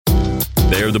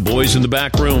They're the boys in the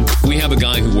back room. We have a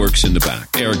guy who works in the back,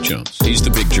 Eric Jones. He's the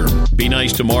big German. Be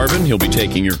nice to Marvin. He'll be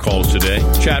taking your calls today.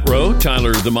 Chat row,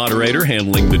 Tyler, the moderator,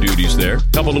 handling the duties there.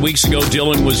 A couple of weeks ago,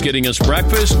 Dylan was getting us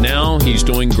breakfast. Now he's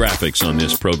doing graphics on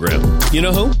this program. You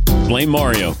know who? Blame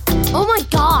Mario. Oh, my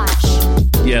gosh.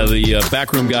 Yeah, the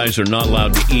backroom guys are not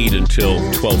allowed to eat until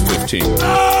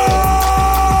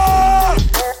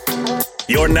 12:15.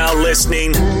 You're now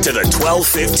listening to the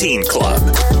 12:15 Club.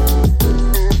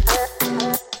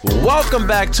 Welcome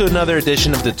back to another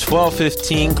edition of the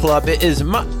 12:15 Club. It is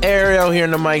Ariel here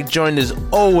on the mic, joined as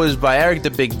always by Eric the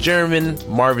Big German,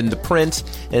 Marvin the Prince,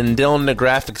 and Dylan the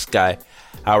Graphics Guy.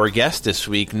 Our guest this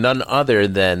week, none other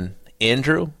than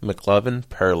Andrew McLovin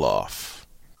Perloff.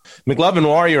 McLovin,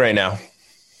 where are you right now?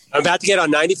 I'm about to get on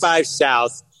 95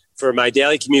 South for my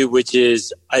daily commute, which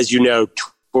is, as you know,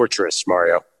 torturous,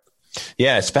 Mario.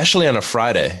 Yeah, especially on a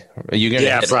Friday. You're going to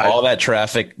hit all that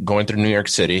traffic going through New York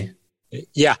City.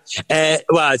 Yeah.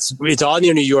 Well, it's all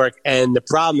near New York. And the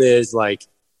problem is, like,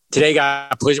 today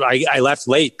got pushed. I left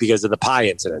late because of the pie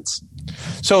incidents.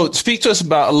 So speak to us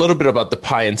a little bit about the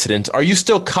pie incident. Are you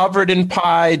still covered in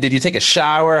pie? Did you take a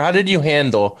shower? How did you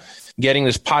handle getting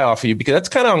this pie off of you? Because that's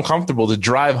kind of uncomfortable to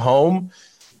drive home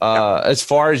as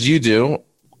far as you do,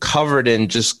 covered in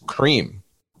just cream.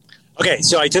 Okay,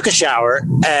 so I took a shower,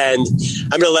 and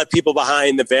I'm going to let people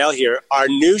behind the veil here. Our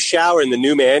new shower in the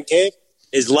new man cave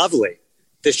is lovely.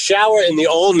 The shower in the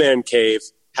old man cave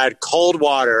had cold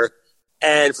water,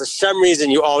 and for some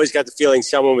reason, you always got the feeling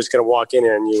someone was going to walk in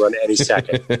on you on any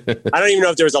second. I don't even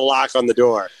know if there was a lock on the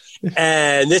door.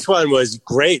 And this one was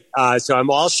great. So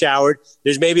I'm all showered.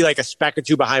 There's maybe like a speck or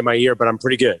two behind my ear, but I'm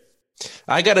pretty good.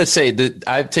 I got to say that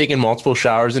I've taken multiple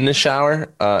showers in this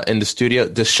shower in the studio.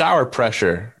 The shower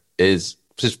pressure is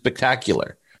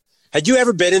spectacular. Had you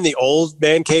ever been in the old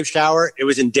man cave shower? It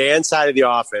was in Dan's side of the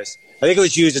office. I think it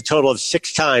was used a total of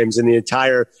 6 times in the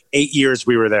entire 8 years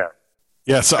we were there.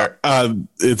 Yes,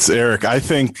 it's Eric. I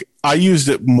think I used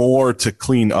it more to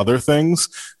clean other things,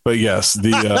 but yes,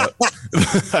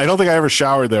 I don't think I ever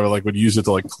showered there. Like would use it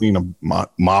to like clean a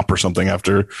mop or something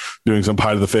after doing some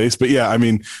pie to the face. But yeah, I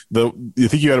mean, you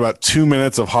think you had about 2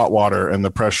 minutes of hot water, and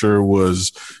the pressure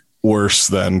was worse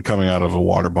than coming out of a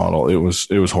water bottle. It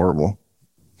was horrible.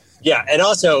 Yeah, and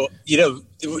also, you know,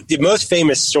 the most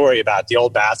famous story about the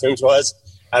old bathrooms was,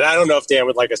 and I don't know if Dan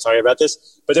would like us talking about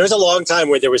this, but there was a long time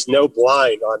where there was no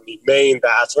blind on the main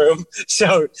bathroom.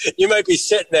 So you might be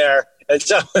sitting there and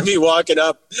someone would be walking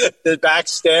up the back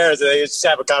stairs and they just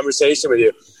have a conversation with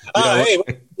you.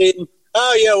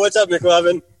 What's up,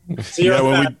 McLovin?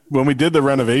 So when we did the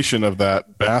renovation of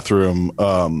that bathroom,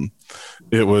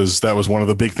 that was one of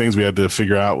the big things we had to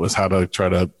figure out was how to try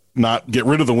to not get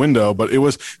rid of the window, but the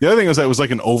other thing was that it was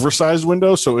like an oversized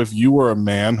window. So if you were a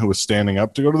man who was standing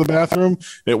up to go to the bathroom,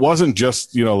 it wasn't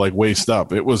just, like waist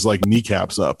up. It was like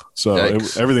kneecaps up. So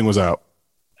everything was out.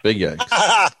 Big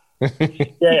yikes.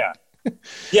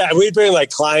 Yeah. We'd bring like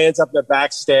clients up the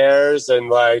back stairs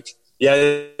and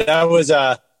that was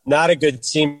not a good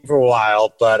scene for a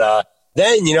while. But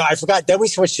then, I forgot. Then we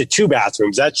switched to 2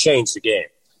 bathrooms. That changed the game.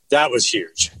 That was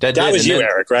huge. That was you,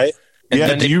 Eric, right?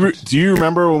 Yeah. Do you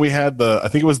remember when we had I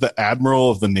think it was the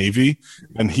Admiral of the Navy,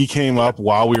 and he came up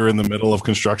while we were in the middle of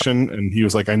construction, and he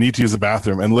was like, I need to use the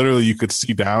bathroom. And literally you could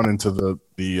see down into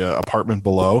the apartment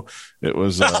below. It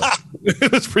was,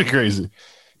 it was pretty crazy.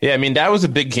 Yeah. I mean, that was a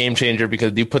big game changer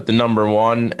because you put the number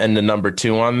 1 and the number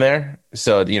 2 on there.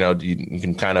 So, you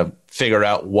can kind of figure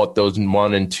out what those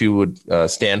 1 and 2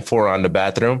 would stand for on the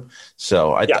bathroom.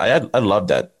 So I love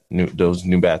that. Those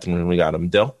new bathrooms we got them.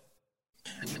 Dill?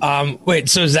 Wait,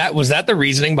 so was that the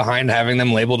reasoning behind having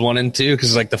them labeled 1 and 2?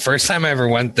 Because the first time I ever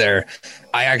went there,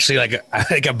 I actually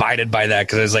abided by that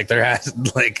because I was like, there has to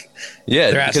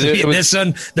be this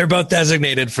one. They're both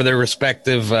designated for their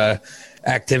respective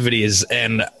activities,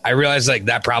 and I realized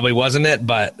that probably wasn't it,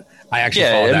 but I actually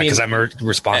followed that because I'm a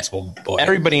responsible boy.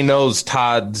 Everybody knows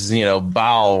Todd's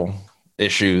bowel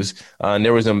issues. And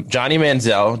there was a Johnny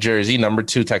Manziel jersey, number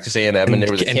 2, Texas A&M, and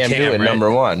there was a Cam Newton, number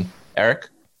 1. Eric?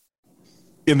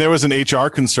 And there was an HR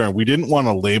concern. We didn't want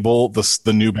to label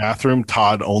the new bathroom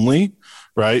Todd only,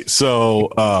 right?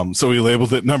 So we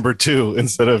labeled it number 2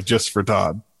 instead of just for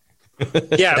Todd.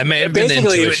 Yeah, that may have been the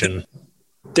intuition.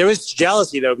 There was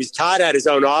jealousy, though, because Todd had his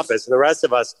own office, and the rest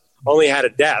of us only had a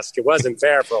desk. It wasn't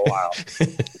fair for a while.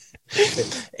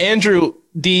 Andrew,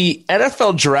 the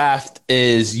NFL draft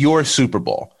is your Super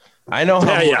Bowl. I know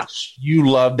how much you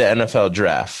love the NFL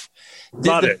draft.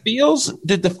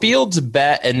 Did the Fields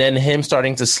bet and then him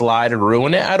starting to slide and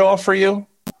ruin it at all for you?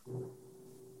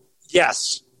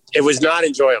 Yes. It was not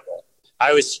enjoyable.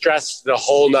 I was stressed the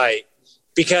whole night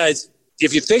because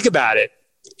if you think about it,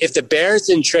 if the Bears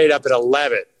didn't trade up at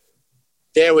 11,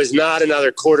 there was not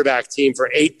another quarterback team for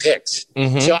 8 picks.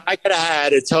 Mm-hmm. So I could have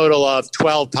had a total of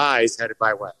 12 pies headed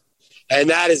my way. And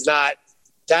that is not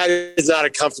a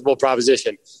comfortable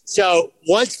proposition. So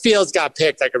once Fields got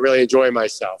picked, I could really enjoy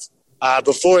myself.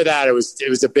 Before that, it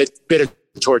was a bit of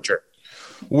torture.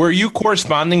 Were you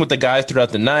corresponding with the guys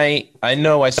throughout the night? I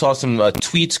know I saw some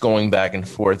tweets going back and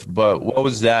forth, but what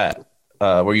was that?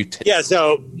 Were you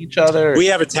so each other? We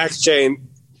have a text chain.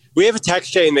 We have a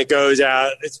text chain that goes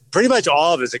out. It's pretty much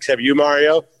all of us except you,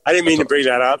 Mario. I didn't mean to bring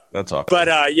that up. That's awesome.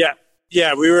 But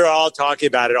yeah, we were all talking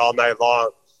about it all night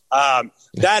long.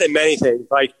 That and many things.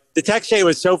 Like the text chain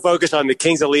was so focused on the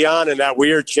Kings of Leon and that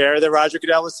weird chair that Roger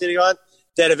Goodell was sitting on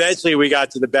that eventually we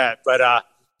got to the bet. But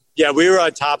yeah, we were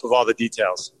on top of all the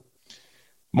details.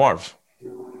 Marv.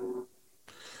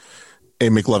 Hey,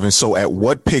 McLovin. So at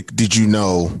what pick did you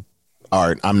know, all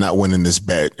right, I'm not winning this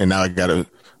bet, and now I got to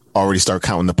already start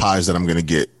counting the pies that I'm going to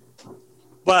get?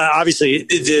 Well, obviously,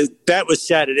 the bet was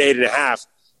set at 8.5.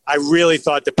 I really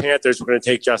thought the Panthers were going to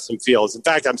take Justin Fields. In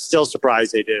fact, I'm still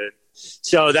surprised they didn't.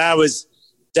 So that was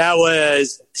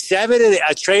 7, and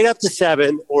a trade up to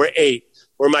 7 or 8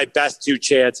 were my best 2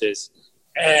 chances,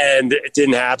 and it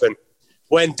didn't happen.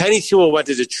 When Penny Sewell went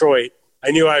to Detroit,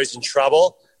 I knew I was in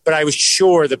trouble, but I was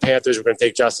sure the Panthers were going to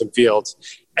take Justin Fields.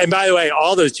 And by the way,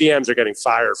 all those GMs are getting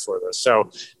fired for this.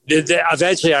 So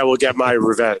eventually I will get my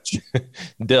revenge.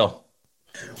 Dill.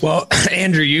 Well,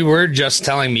 Andrew, you were just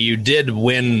telling me you did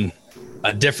win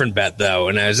a different bet, though.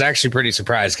 And I was actually pretty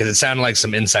surprised because it sounded like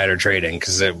some insider trading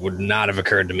because it would not have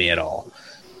occurred to me at all.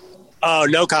 Oh,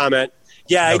 no comment.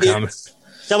 Yeah, no comment.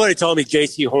 Somebody told me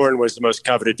J.C. Horn was the most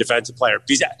coveted defensive player.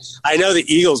 Because I know the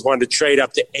Eagles wanted to trade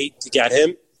up to 8 to get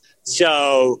him.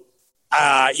 So,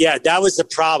 yeah, that was the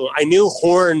problem. I knew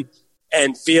Horn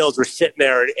and Fields were sitting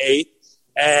there at 8.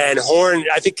 And Horn,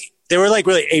 I think there were like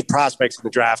really 8 prospects in the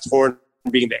draft, Horn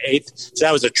being the 8th. So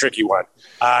that was a tricky one.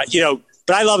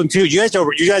 But I love him too. You guys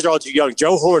are all too young.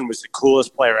 Joe Horn was the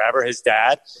coolest player ever, his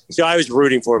dad. So I was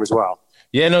rooting for him as well.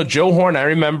 Yeah, no, Joe Horn, I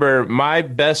remember my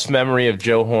best memory of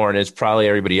Joe Horn is probably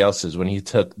everybody else's when he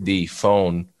took the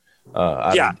phone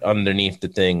underneath the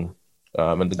thing.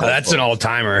 That's an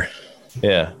all-timer.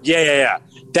 Yeah. Yeah.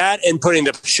 That and putting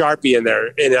the Sharpie in there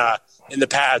in the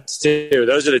pads too.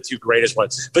 Those are the 2 greatest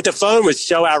ones. But the phone was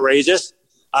so outrageous.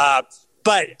 But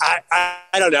I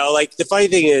don't know. Like the funny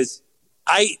thing is,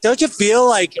 don't you feel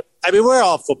like, we're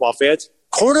all football fans.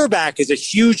 Cornerback is a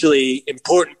hugely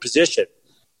important position.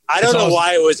 I don't know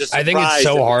why it was a surprise. I think it's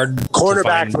so hard.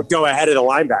 Cornerback would go ahead of the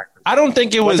linebacker. I don't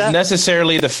think it was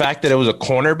necessarily the fact that it was a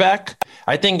cornerback.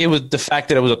 I think it was the fact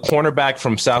that it was a cornerback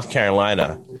from South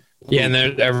Carolina. Yeah,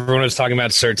 and everyone was talking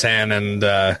about Surtain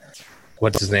and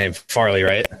what's his name? Farley,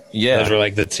 right? Yeah. Those were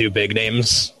like the 2 big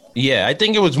names. Yeah, I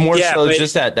think it was more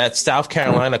just that South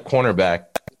Carolina cornerback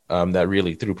that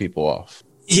really threw people off.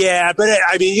 Yeah,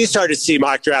 but you started to see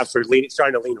mock drafts were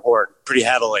starting to lean Horn pretty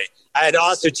heavily. And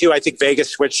also, too, I think Vegas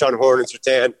switched on Horn and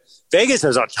Surtain. Vegas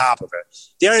was on top of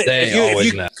it. They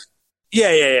always know.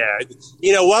 Yeah.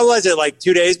 What was it, like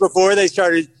 2 days before they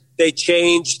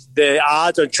changed the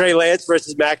odds on Trey Lance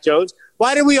versus Mac Jones?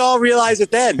 Why did we all realize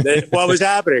it then, what was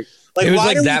happening? Like, it was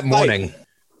like that morning.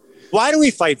 Why do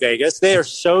we fight Vegas? They are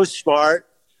so smart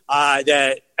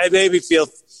that it made me feel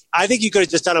 – I think you could have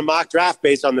just done a mock draft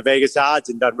based on the Vegas odds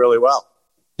and done really well.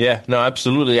 Yeah, no,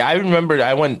 absolutely. I remember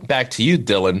I went back to you,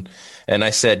 Dylan, and I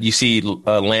said, you see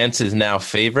Lance is now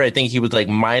favorite. I think he was like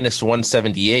minus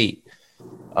 178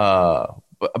 about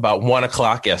 1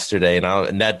 o'clock yesterday.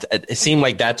 And that it seemed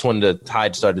like that's when the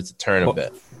tide started to turn a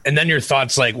bit. And then your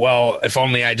thoughts like, well, if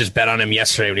only I just bet on him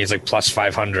yesterday when he's like plus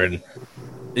 500.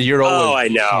 You're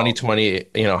always I know. 2020.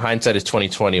 Hindsight is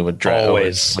 2020 with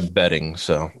always with betting.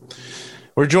 So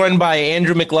we're joined by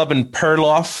Andrew McLovin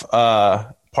Perloff,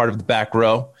 part of the back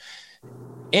row.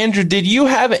 Andrew, did you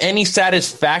have any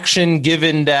satisfaction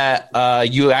given that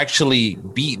you actually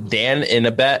beat Dan in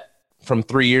a bet from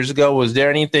 3 years ago? Was there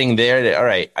anything there that, all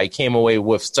right, I came away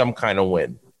with some kind of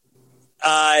win?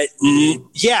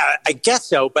 Yeah, I guess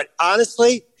so. But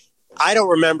honestly, I don't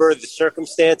remember the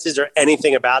circumstances or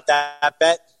anything about that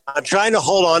bet. I'm trying to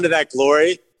hold on to that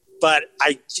glory, but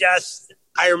I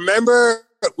remember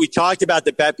we talked about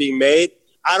the bet being made.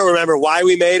 I don't remember why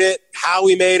we made it, how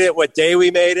we made it, what day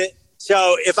we made it.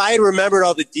 So if I had remembered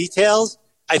all the details,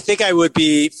 I think I would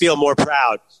feel more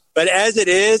proud. But as it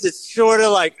is, it's sort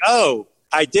of like, oh,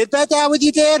 I did bet that with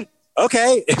you, Dan?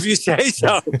 Okay, if you say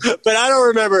so. But I don't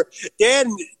remember.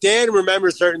 Dan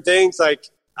remembers certain things. Like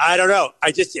I don't know.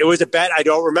 It was a bet I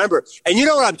don't remember. And you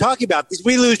know what I'm talking about, because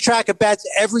we lose track of bets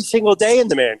every single day in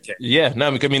the man cave. Yeah, no,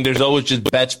 I mean, there's always just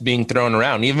bets being thrown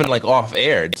around, even like off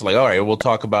air. It's like, all right, we'll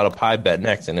talk about a pie bet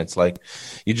next. And it's like,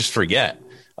 you just forget.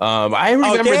 I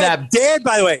remember that. Dan,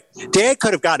 by the way, Dan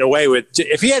could have gotten away with,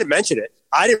 if he hadn't mentioned it,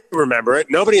 I didn't remember it.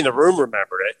 Nobody in the room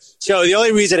remembered it. So the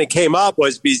only reason it came up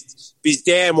was because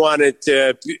Dan wanted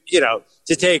to,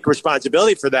 to take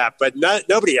responsibility for that, but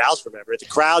nobody else remembered it. The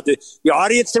crowd, the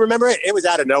audience didn't remember it. It was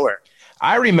out of nowhere.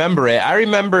 I remember it. I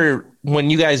remember when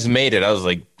you guys made it, I was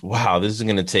like, wow, this is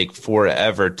going to take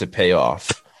forever to pay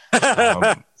off.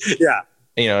 Yeah.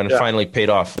 And it finally paid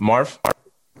off. Marv?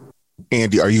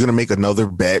 Andy, are you going to make another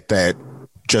bet that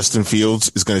Justin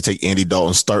Fields is going to take Andy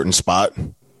Dalton's starting spot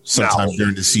sometime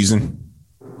during the season?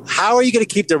 How are you going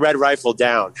to keep the red rifle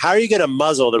down? How are you going to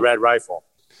muzzle the red rifle?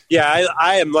 Yeah,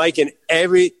 I am liking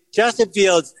Justin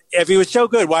Fields. If he was so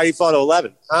good, why did he fall to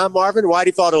 11? Huh, Marvin? Why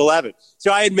did he fall to 11?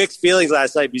 So I had mixed feelings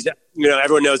last night because,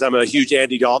 everyone knows I'm a huge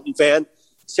Andy Dalton fan.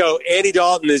 So Andy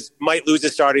Dalton might lose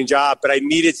his starting job, but I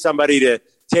needed somebody to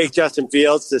take Justin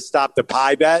Fields to stop the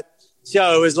pie bet.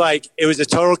 So it was a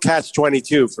total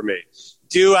catch-22 for me.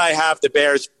 Do I have the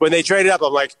Bears? When they traded up,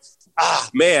 I'm like,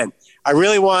 man, I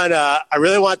really want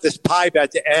this pie bet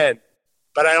to end,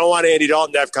 but I don't want Andy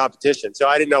Dalton to have competition. So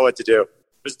I didn't know what to do. It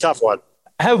was a tough one.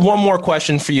 I have one more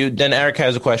question for you. Then Eric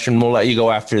has a question. We'll let you go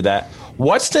after that.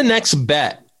 What's the next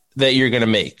bet that you're going to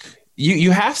make? You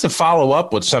have to follow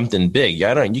up with something big.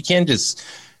 You can't just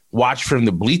watch from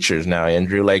the bleachers now,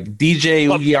 Andrew. Like DJ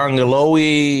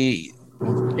Uiagalelei.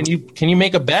 Can you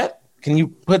make a bet? Can you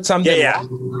put something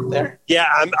there? Yeah,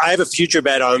 I have a future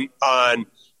bet on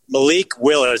Malik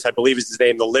Willis, I believe is his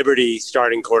name, the Liberty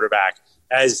starting quarterback,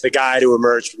 as the guy to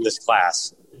emerge from this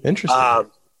class. Interesting.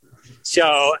 And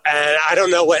I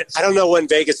don't know when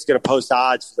Vegas is going to post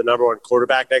odds for the number one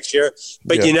quarterback next year,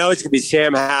 but it's going to be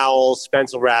Sam Howell,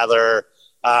 Spencer Rattler,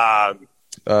 Kedon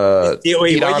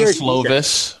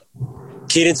Slovis.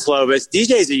 Kedon Slovis.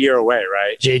 DJ's a year away,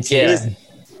 right? JT.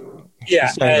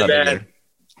 Yeah.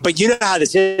 But you know how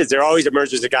this is. There always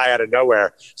emerges a guy out of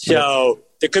nowhere. So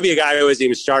there could be a guy who hasn't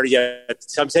even started yet.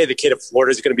 Some say the kid of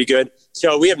Florida is going to be good.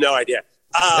 So we have no idea.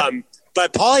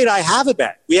 But Paulie and I have a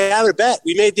bet. We have a bet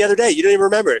we made the other day. You don't even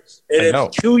remember it.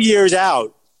 It's 2 years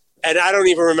out, and I don't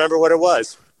even remember what it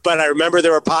was. But I remember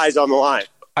there were pies on the line.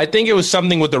 I think it was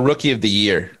something with the Rookie of the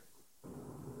Year.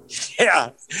 Yeah,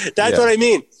 that's what I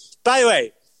mean. By the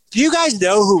way, do you guys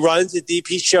know who runs the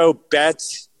DP Show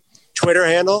Bets Twitter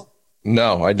handle?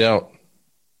 No, I don't.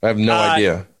 I have no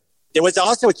idea. There was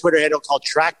also a Twitter handle called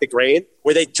Track the Grain,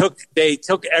 where they took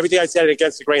everything I said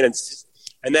against the grain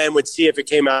and then would see if it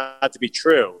came out to be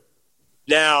true.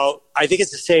 Now, I think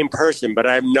it's the same person, but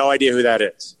I have no idea who that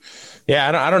is. Yeah,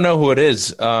 I don't know who it is.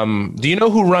 Do you know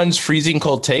who runs Freezing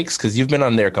Cold Takes? Because you've been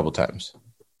on there a couple times.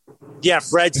 Yeah,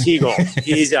 Fred Siegel.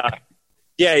 He's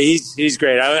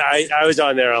great. I was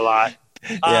on there a lot.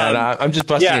 I'm just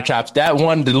busting your chops. That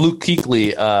one, the Luke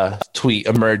Kuechly tweet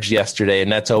emerged yesterday,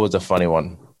 and that's always a funny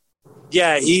one.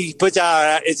 Yeah, he puts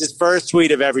out it's his first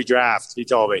tweet of every draft. He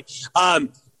told me.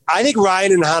 I think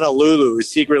Ryan in Honolulu is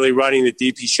secretly running the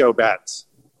DP Show Bets.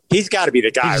 He's got to be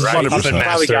the guy, right? He's the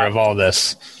master of all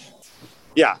this.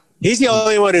 Yeah, he's the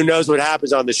only one who knows what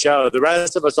happens on the show. The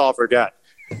rest of us all forget.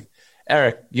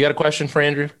 Eric, you got a question for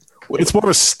Andrew? It's more of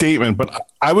a statement, but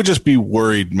I would just be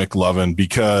worried, McLovin,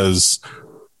 because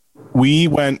we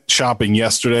went shopping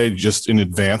yesterday just in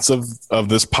advance of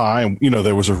this pie.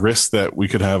 There was a risk that we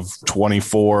could have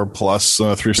 24 plus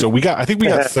 3. So I think we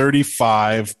got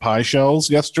 35 pie shells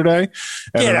yesterday,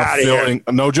 and enough filling.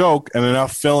 No joke, and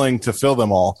enough filling to fill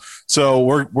them all. So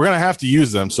we're going to have to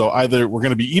use them. So either we're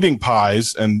going to be eating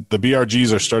pies, and the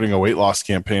BRGs are starting a weight loss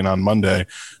campaign on Monday.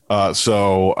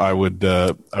 So I would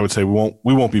say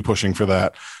we won't be pushing for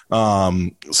that.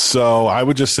 So I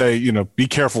would just say, be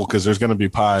careful because there's going to be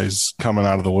pies coming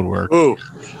out of the woodwork. Ooh.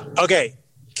 Okay.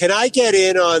 Can I get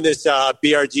in on this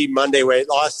BRG Monday weight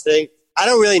loss thing? I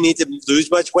don't really need to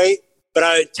lose much weight,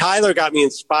 but Tyler got me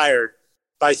inspired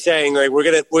by saying we're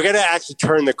gonna actually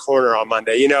turn the corner on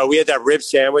Monday. We had that rib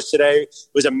sandwich today. It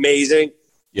was amazing.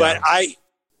 Yeah. But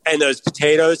and those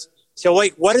potatoes. So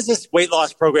what does this weight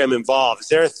loss program involve? Is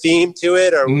there a theme to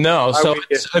it or no? So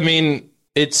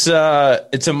it's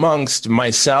amongst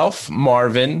myself,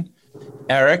 Marvin,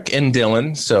 Eric, and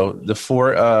Dylan. So the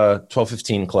 4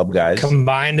 12-15 club guys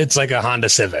combined. It's like a Honda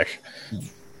Civic,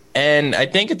 and I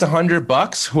think it's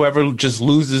 $100. Whoever just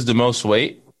loses the most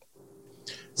weight.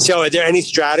 So are there any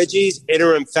strategies?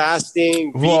 Interim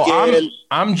fasting? Well,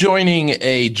 I'm joining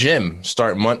a gym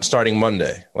starting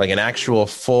Monday, like an actual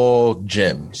full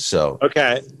gym. So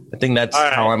okay. I think that's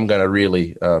how I'm going to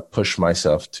really push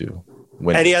myself to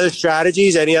win. Any other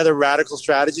strategies? Any other radical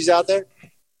strategies out there?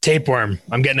 Tapeworm.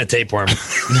 I'm getting a tapeworm.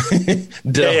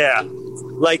 Yeah.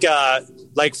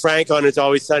 Like Frank on It's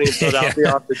Always Sunny in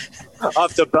Philadelphia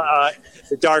off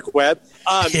the dark web.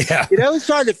 It's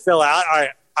starting to fill out. All right,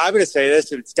 I'm going to say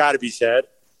this, and it's got to be said.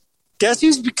 Guess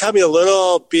who's becoming a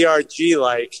little BRG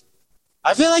like?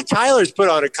 I feel like Tyler's put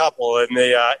on a couple in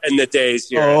the days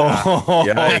here. Wow.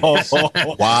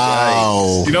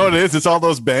 You know what it is? It's all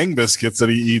those Bang biscuits that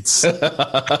he eats.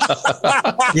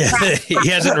 Yeah, he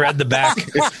hasn't read the back.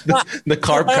 The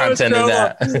carb content of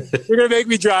that. You're going to make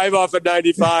me drive off at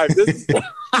 95.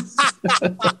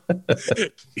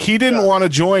 He didn't want to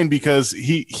join because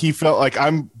he felt like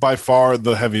I'm by far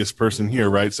the heaviest person here,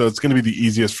 right? So it's going to be the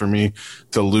easiest for me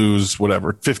to lose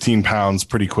 15 pounds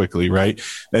pretty quickly, right?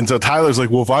 And so Tyler's like,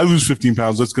 well, if I lose 15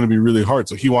 pounds, that's going to be really hard.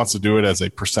 So he wants to do it as a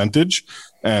percentage.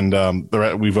 And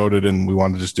we voted and we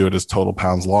wanted to just do it as total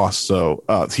pounds lost. So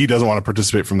he doesn't want to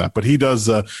participate from that, but he does.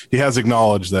 He has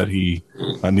acknowledged that he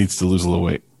needs to lose a little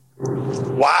weight.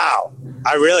 Wow,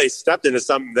 I really stepped into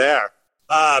something there.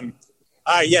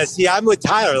 See, I'm with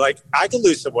Tyler. Like, I could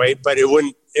lose some weight, but it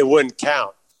wouldn't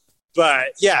count. But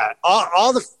yeah,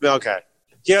 okay.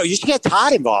 You should get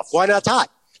Todd involved. Why not Todd?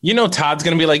 Todd's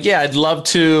going to be like, yeah, I'd love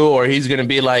to, or he's going to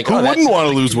be like, who wouldn't want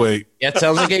to lose weight? That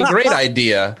sounds like a great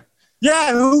idea.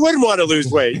 Yeah, who wouldn't want to lose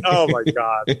weight? Oh my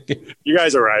God. You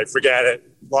guys are right. Forget it.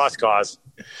 Lost cause.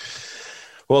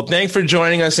 Well, thanks for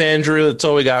joining us, Andrew. That's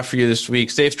all we got for you this week.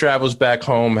 Safe travels back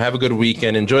home. Have a good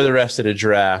weekend. Enjoy the rest of the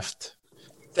draft.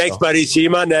 Thanks, buddy. See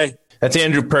you Monday. That's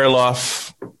Andrew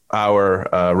Perloff,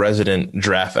 our resident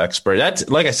draft expert. That's,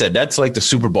 like I said, that's like the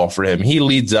Super Bowl for him. He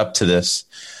leads up to this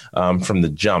from the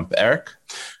jump. Eric?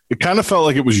 It kind of felt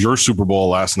like it was your Super Bowl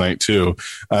last night, too.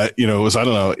 It was,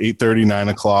 8:30, 9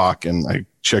 o'clock, and I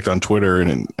checked on Twitter,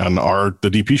 and the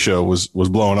DP show was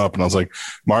blowing up, and I was like,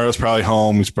 Mario's probably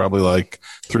home. He's probably like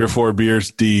 3 or 4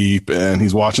 beers deep, and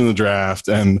he's watching the draft.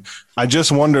 And I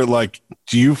just wonder,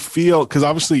 do you feel, because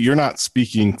obviously you're not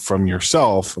speaking from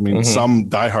yourself. I mean, some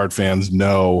diehard fans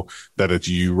know that it's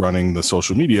you running the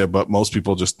social media, but most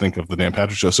people just think of the Dan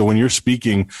Patrick Show. So when you're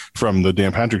speaking from the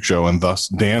Dan Patrick Show and thus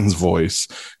Dan's voice,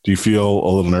 do you feel a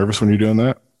little nervous when you're doing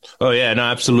that? Oh, yeah, no,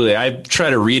 absolutely. I try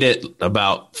to read it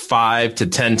about 5 to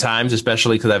 10 times,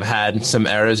 especially because I've had some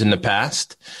errors in the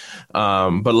past.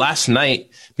 But last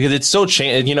night, because it's so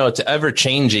it's ever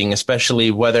changing, especially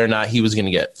whether or not he was going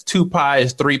to get 2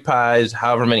 pies, 3 pies,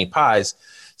 however many pies.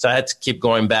 So I had to keep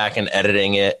going back and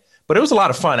editing it. But it was a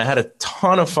lot of fun. I had a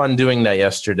ton of fun doing that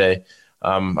yesterday.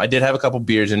 I did have a couple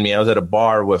beers in me. I was at a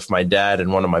bar with my dad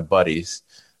and one of my buddies.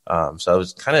 So I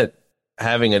was kind of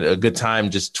having a good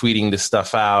time just tweeting this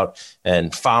stuff out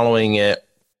and following it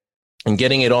and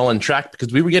getting it all on track,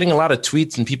 because we were getting a lot of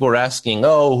tweets and people were asking,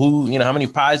 how many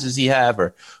pies does he have,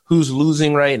 or who's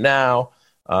losing right now?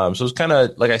 So it was kind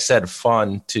of, like I said,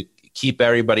 fun to keep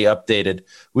everybody updated.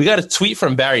 We got a tweet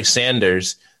from Barry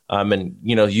Sanders, and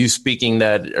you speaking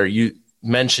that, or you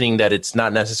mentioning that it's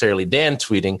not necessarily Dan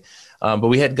tweeting, but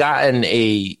we had gotten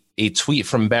a tweet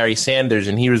from Barry Sanders,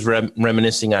 and he was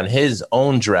reminiscing on his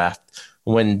own draft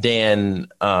when Dan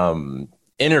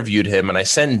interviewed him, and I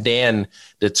sent Dan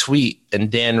the tweet,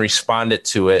 and Dan responded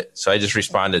to it. So I just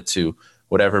responded to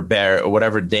whatever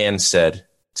Dan said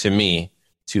to me,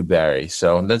 to Barry.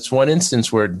 So that's one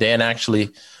instance where Dan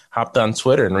actually hopped on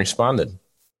Twitter and responded.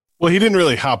 Well, he didn't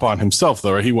really hop on himself,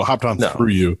 though, right? He hopped on through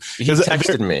you. He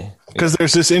texted me. Because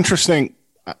there's this interesting,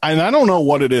 and I don't know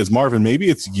what it is, Marvin. Maybe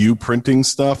it's you printing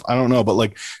stuff. I don't know.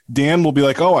 But Dan will be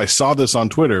like, oh, I saw this on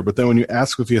Twitter. But then when you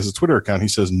ask if he has a Twitter account, he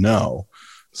says no.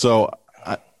 So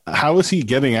how is he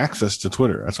getting access to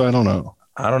Twitter? That's what I don't know.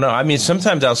 I don't know. I mean,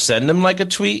 sometimes I'll send him a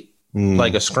tweet,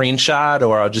 like a screenshot,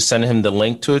 or I'll just send him the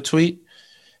link to a tweet,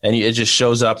 and it just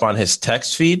shows up on his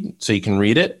text feed so you can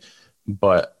read it.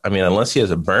 But I mean, unless he has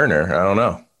a burner, I don't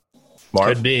know.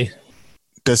 Marv? Could be.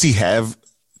 Does he have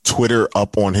Twitter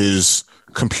up on his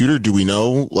computer? Do we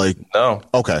know? No.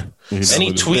 Okay.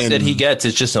 Any tweet that he gets,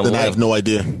 it's just a link. I have no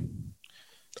idea.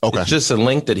 Okay. It's just a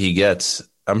link that he gets.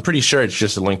 I'm pretty sure it's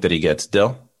just a link that he gets.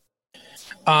 Dill?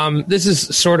 This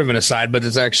is sort of an aside, but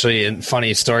it's actually a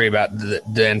funny story about the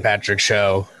Dan Patrick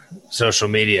Show social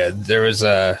media. There was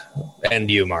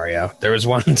and you, Mario. There was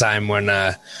one time when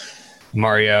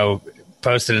Mario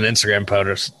posted an Instagram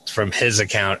post from his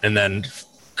account, and then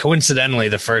coincidentally,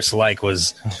 the first like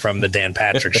was from the Dan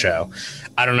Patrick Show.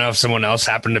 I don't know if someone else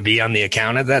happened to be on the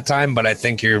account at that time, but I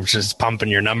think you're just pumping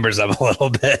your numbers up a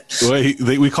little bit.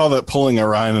 We call that pulling a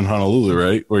Ryan in Honolulu,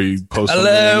 right? Where you post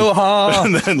aloha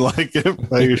and then like it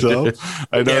by yourself.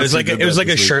 I know it was like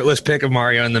a shirtless pic of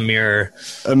Mario in the mirror,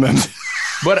 and then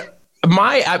but.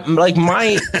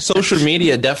 My social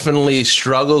media definitely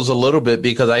struggles a little bit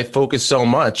because I focus so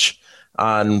much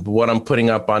on what I'm putting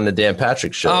up on the Dan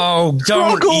Patrick Show. Oh,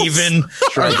 don't even.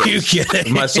 Are you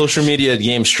kidding? My social media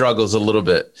game struggles a little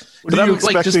bit. But I'm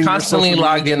like just constantly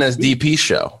logged in as DP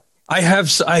Show.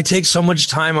 I take so much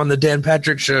time on the Dan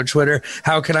Patrick Show Twitter.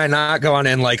 How can I not go on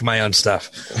and like my own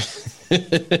stuff?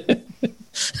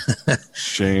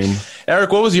 Shame.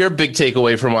 Eric, what was your big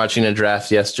takeaway from watching the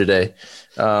draft yesterday?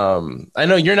 I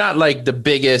know you're not like the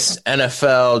biggest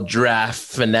NFL draft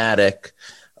fanatic,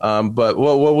 but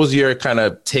what was your kind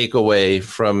of takeaway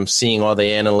from seeing all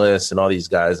the analysts and all these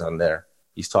guys on there,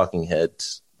 these talking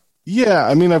heads? Yeah,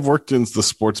 I mean, I've worked in the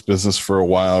sports business for a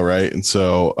while, right? And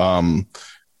so,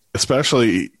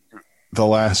 especially the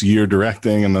last year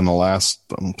directing and then the last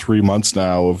 3 months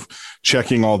now of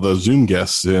checking all the Zoom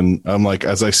guests in, I'm like,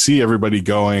 as I see everybody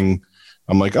going,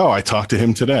 I'm like, oh, I talked to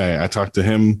him today. I talked to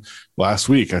him last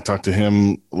week. I talked to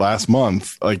him last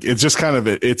month. Like, it's just kind of,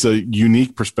 it's a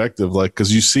unique perspective. Like,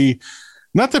 cause you see,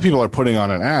 not that people are putting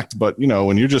on an act, but you know,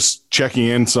 when you're just checking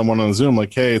in someone on Zoom,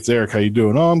 like, hey, it's Eric. How you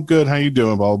doing? Oh, I'm good. How you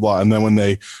doing? Blah, blah, blah. And then when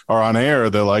they are on air,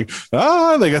 they're like,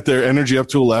 they got their energy up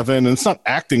to 11, and it's not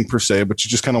acting per se, but you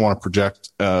just kind of want to project,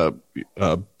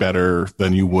 better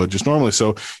than you would just normally.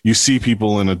 So you see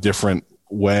people in a different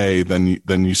way than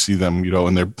you see them, you know,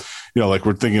 and they're, you know, like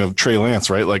we're thinking of Trey Lance,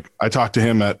 right? Like I talked to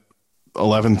him at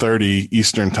 11:30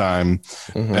 Eastern time,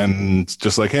 and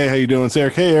just like, hey, how you doing? It's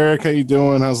Eric. Hey, Eric, how you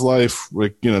doing? How's life?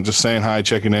 Like, you know, just saying hi,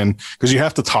 checking in, because you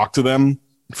have to talk to them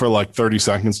for like 30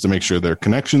 seconds to make sure their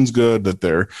connection's good, that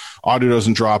their audio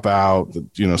doesn't drop out,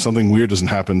 that, you know, something weird doesn't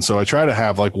happen. So I try to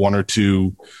have like one or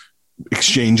two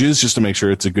exchanges just to make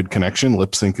sure it's a good connection,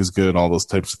 lip sync is good, all those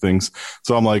types of things.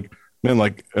 So I'm like, man,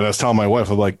 like, and I was telling my wife,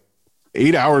 I'm like,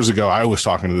 8 hours ago, I was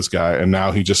talking to this guy, and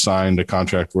now he just signed a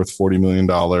contract worth $40 million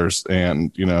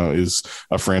and, you know, is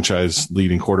a franchise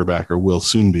leading quarterback, or will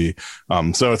soon be.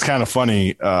 So it's kind of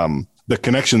funny, the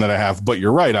connection that I have, but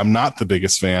you're right. I'm not the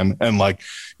biggest fan. And like,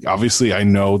 obviously I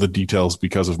know the details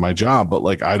because of my job, but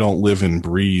like, I don't live and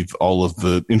breathe all of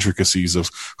the intricacies of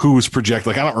who was projected.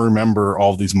 Like, I don't remember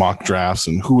all these mock drafts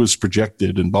and who was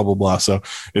projected and blah, blah, blah. So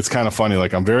it's kind of funny.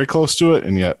 Like, I'm very close to it,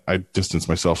 and yet I distance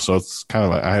myself. So it's kind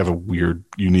of, I have a weird,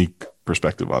 unique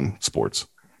perspective on sports.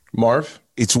 Marv?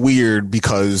 It's weird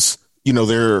because, you know,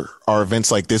 there are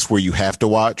events like this where you have to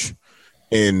watch,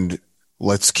 and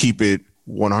let's keep it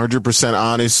 100%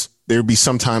 honest. There'd be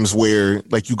some times where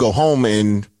like you go home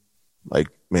and like,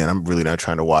 man, I'm really not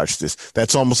trying to watch this.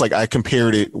 That's almost like I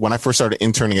compared it when I first started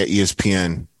interning at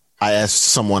ESPN. I asked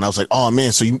someone, I was like, oh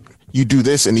man, so you do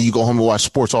this and then you go home and watch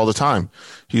sports all the time?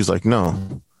 He was like, no.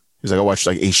 He's like, I watch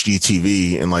like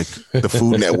HGTV and like the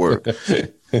Food Network.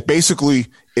 Basically,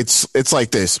 it's like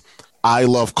this. I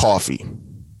love coffee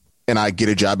and I get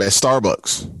a job at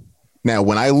Starbucks. Now,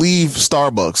 when I leave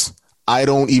Starbucks, I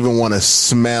don't even want to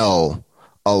smell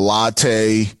a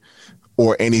latte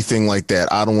or anything like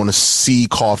that. I don't want to see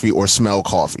coffee or smell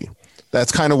coffee.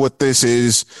 That's kind of what this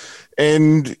is.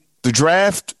 And the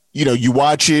draft, you know, you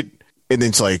watch it and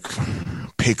it's like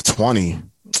pick 20.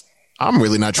 I'm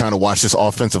really not trying to watch this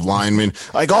offensive lineman.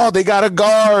 Like, oh, they got a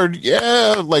guard.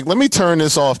 Yeah. Like, let me turn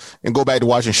this off and go back to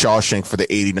watching Shawshank for the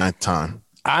 89th time.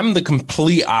 I'm the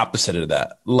complete opposite of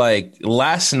that. Like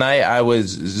last night, I was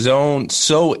zoned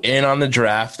so in on the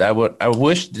draft. I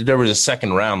wish there was a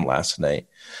second round last night,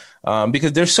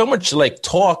 because there's so much like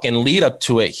talk and lead up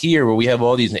to it here, where we have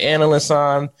all these analysts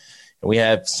on, and we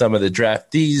have some of the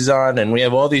draftees on, and we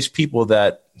have all these people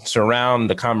that surround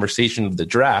the conversation of the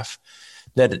draft.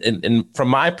 That, and from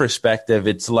my perspective,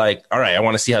 it's like, all right, I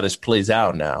want to see how this plays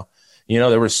out now. You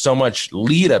know, there was so much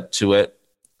lead up to it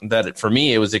that for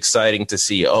me, it was exciting to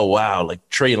see, oh, wow, like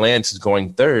Trey Lance is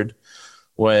going third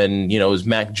when, you know, it was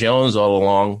Mac Jones all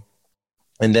along.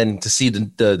 And then to see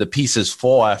the pieces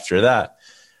fall after that,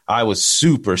 I was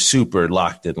super, super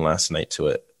locked in last night to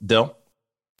it. Dill?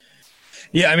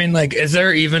 Yeah, I mean, like, is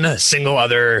there even a single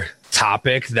other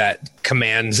topic that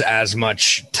commands as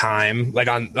much time? Like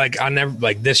on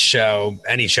this show,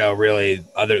 any show really,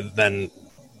 other than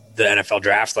the NFL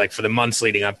draft, like for the months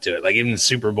leading up to it, like even the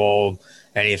Super Bowl,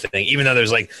 anything, even though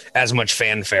there's like as much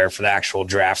fanfare for the actual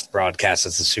draft broadcast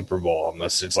as the Super Bowl,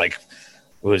 almost. It's like,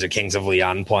 what was it, Kings of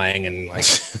Leon playing and like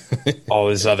all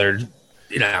this other,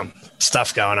 you know,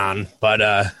 stuff going on. But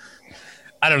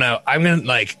I don't know.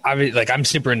 I'm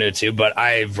super into it too, but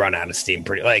I've run out of steam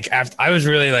pretty. I was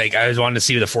wanting to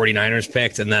see who the 49ers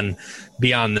picked, and then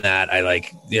beyond that,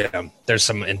 there's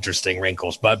some interesting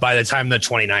wrinkles. But by the time the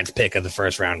 29th pick of the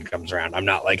first round comes around, I'm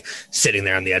not like sitting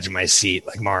there on the edge of my seat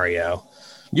like Mario.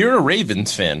 You're a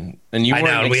Ravens fan, and you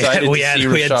weren't excited we to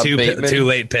see had Rashad Bateman? two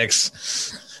late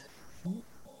picks.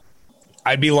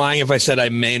 I'd be lying if I said I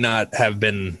may not have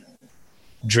been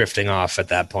drifting off at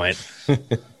that point.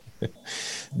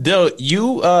 Dill,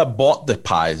 you bought the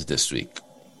pies this week.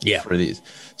 Yeah. For these.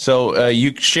 So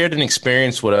you shared an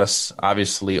experience with us,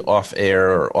 obviously off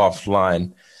air or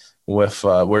offline, with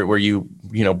where you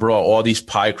brought all these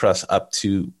pie crusts up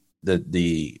to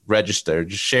the register.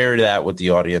 Just share that with the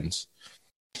audience.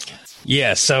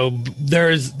 Yeah, so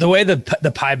there's the way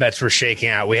the pie bets were shaking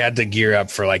out. We had to gear up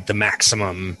for like the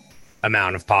maximum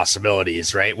amount of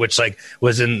possibilities, right? Which like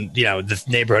was in the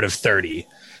neighborhood of 30.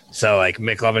 So like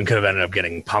McLovin could have ended up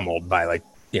getting pummeled by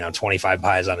 25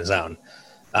 pies on his own.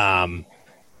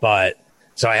 But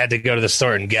so I had to go to the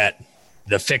store and get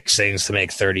the fixings to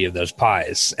make 30 of those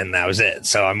pies, and that was it.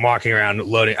 So I'm walking around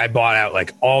loading. I bought out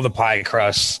like all the pie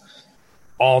crusts,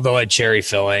 all the like cherry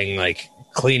filling, like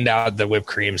cleaned out the whipped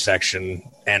cream section,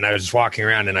 and I was just walking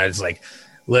around, and I was like,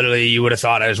 literally, you would have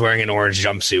thought I was wearing an orange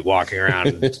jumpsuit walking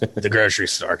around the grocery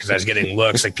store, because I was getting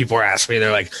looks. Like people were asking me,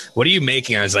 they're like, "What are you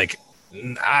making?" I was like,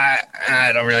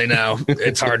 I don't really know.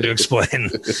 It's hard to explain.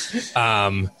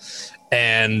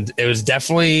 And it was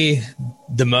definitely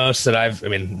the most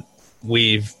that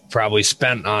we've probably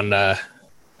spent on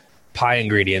pie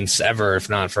ingredients ever, if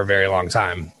not for a very long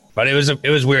time. But it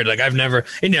was weird. Like I'm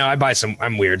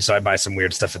weird, so I buy some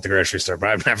weird stuff at the grocery store, but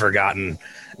I've never gotten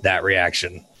that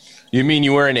reaction. You mean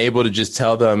you weren't able to just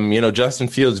tell them, Justin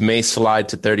Fields may slide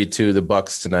to 32 the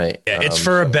Bucks tonight? Yeah, it's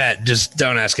for a bet. Just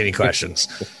don't ask any questions.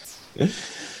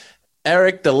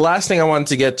 Eric, the last thing I wanted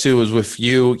to get to was with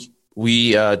you.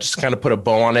 We just kind of put a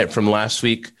bow on it from last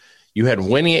week. You had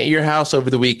Winnie at your house over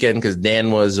the weekend because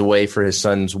Dan was away for his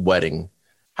son's wedding.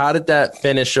 How did that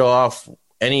finish off?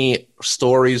 Any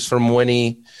stories from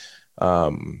Winnie?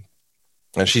 And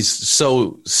she's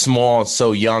so small,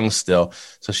 so young still,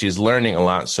 so she's learning a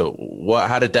lot. So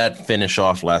how did that finish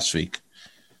off last week?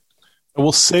 I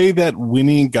will say that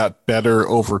Winnie got better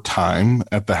over time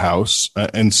at the house,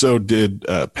 and so did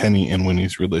Penny and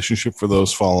Winnie's relationship, for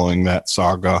those following that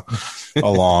saga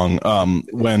along.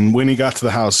 When Winnie got to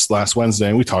the house last Wednesday,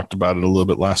 and we talked about it a little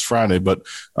bit last Friday, but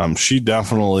she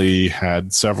definitely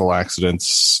had several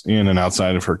accidents in and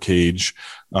outside of her cage.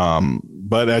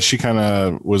 But as she kind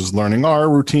of was learning our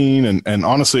routine, and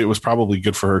honestly, it was probably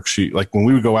good for her. She, like, when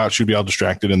we would go out, she'd be all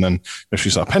distracted. And then if she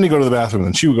saw Penny go to the bathroom,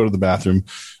 then she would go to the bathroom.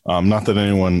 Not that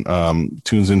anyone,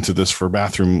 tunes into this for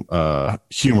bathroom,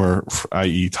 humor,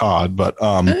 i.e. Todd, but,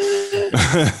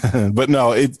 but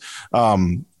no,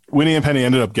 Winnie and Penny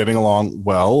ended up getting along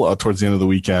well, towards the end of the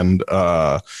weekend.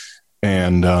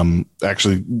 And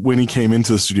actually, Winnie came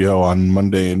into the studio on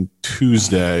Monday and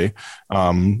Tuesday.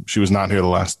 She was not here the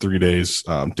last 3 days.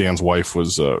 Dan's wife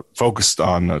was focused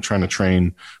on trying to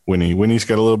train Winnie. Winnie's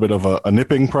got a little bit of a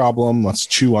nipping problem. Let's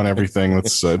chew on everything. I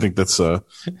think that's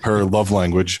her love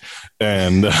language,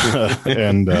 and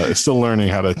is still learning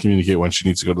how to communicate when she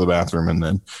needs to go to the bathroom, and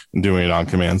then doing it on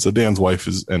command. So Dan's wife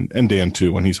is, and Dan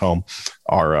too, when he's home,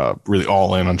 are really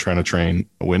all in on trying to train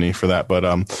Winnie for that. But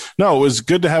no, it was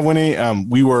good to have Winnie.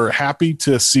 We were happy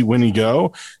to see Winnie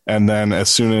go, and then as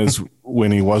soon as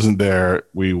Winnie wasn't there,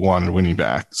 we wanted Winnie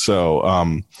back. So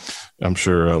I'm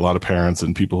sure a lot of parents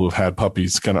and people who've had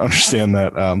puppies kind of understand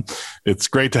that. It's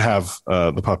great to have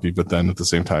the puppy, but then at the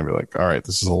same time, you're like, all right,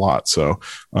 this is a lot. So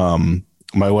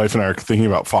my wife and I are thinking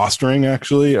about fostering,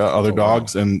 actually, other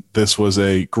dogs. Wow. And this was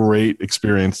a great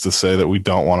experience to say that we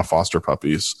don't want to foster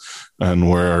puppies,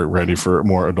 and we're ready for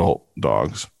more adult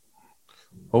dogs.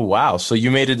 Oh, wow. So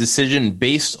you made a decision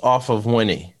based off of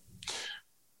Winnie.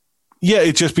 Yeah,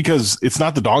 it's just because it's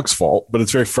not the dog's fault, but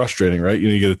it's very frustrating, right?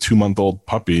 You get a 2-month-old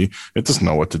puppy. It doesn't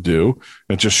know what to do.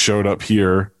 It just showed up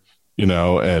here,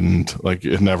 and like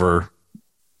it never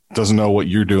doesn't know what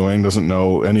you're doing, doesn't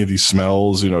know any of these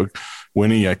smells.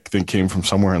 Winnie, I think, came from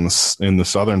somewhere in the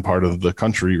southern part of the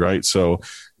country, right? So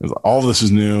all of this is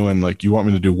new, and like, you want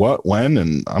me to do what, when?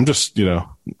 And I'm just,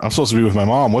 I'm supposed to be with my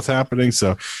mom. What's happening?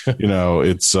 So,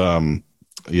 it's,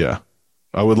 yeah.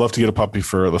 I would love to get a puppy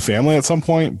for the family at some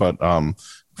point, but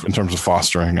in terms of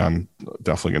fostering, I'm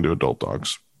definitely going to do adult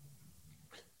dogs.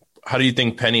 How do you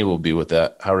think Penny will be with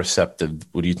that? How receptive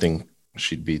would you think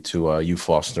she'd be to you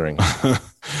fostering?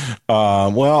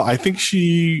 Well, I think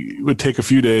she would take a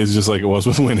few days, just like it was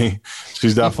with Winnie.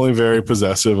 She's definitely very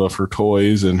possessive of her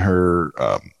toys and her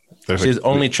She has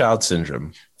only child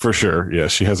syndrome. For sure. Yeah.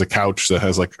 She has a couch that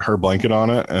has like her blanket on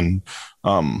it. And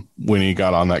Winnie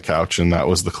got on that couch, and that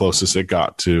was the closest it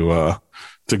got to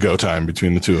go time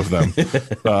between the two of them.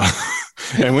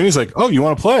 And Winnie's like, oh, you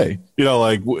want to play? You know,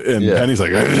 like, and Penny's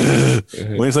like,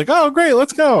 Winnie's like, oh, great,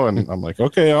 let's go. And I'm like,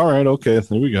 okay, all right, okay,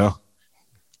 there we go.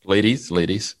 Ladies.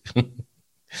 I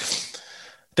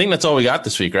think that's all we got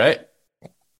this week, right?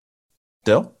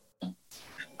 Dill?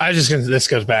 This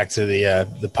goes back to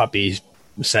the puppy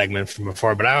segment from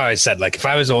before, but I always said, like, if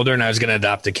I was older and I was going to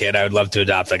adopt a kid, I would love to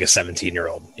adopt like a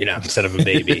 17-year-old, you know, instead of a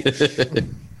baby.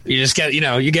 You just get,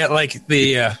 you get like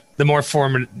the more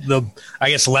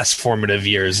less formative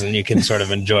years, and you can sort of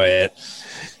enjoy it.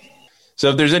 So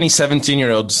if there's any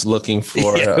 17-year-olds looking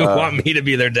for who want me to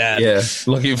be their dad,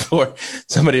 looking for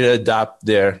somebody to adopt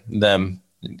them,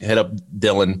 hit up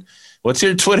Dylan. What's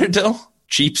your Twitter, Dill?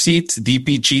 Cheap Seats,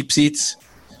 DP Cheap Seats.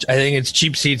 I think it's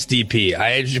Cheap Seats DP.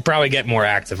 I should probably get more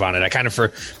active on it.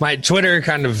 My Twitter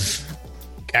kind of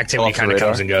activity kind of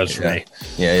comes and goes for me.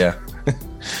 Yeah.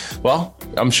 Well,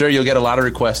 I'm sure you'll get a lot of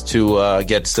requests to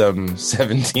get some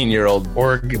 17-year-old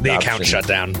or the account shut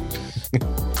down.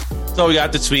 That's all we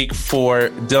got this week for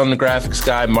Dylan the Graphics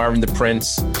Guy, Marvin the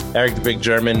Prince, Eric the Big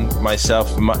German,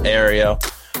 myself, Aereo.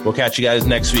 We'll catch you guys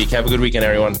next week. Have a good weekend,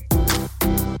 everyone.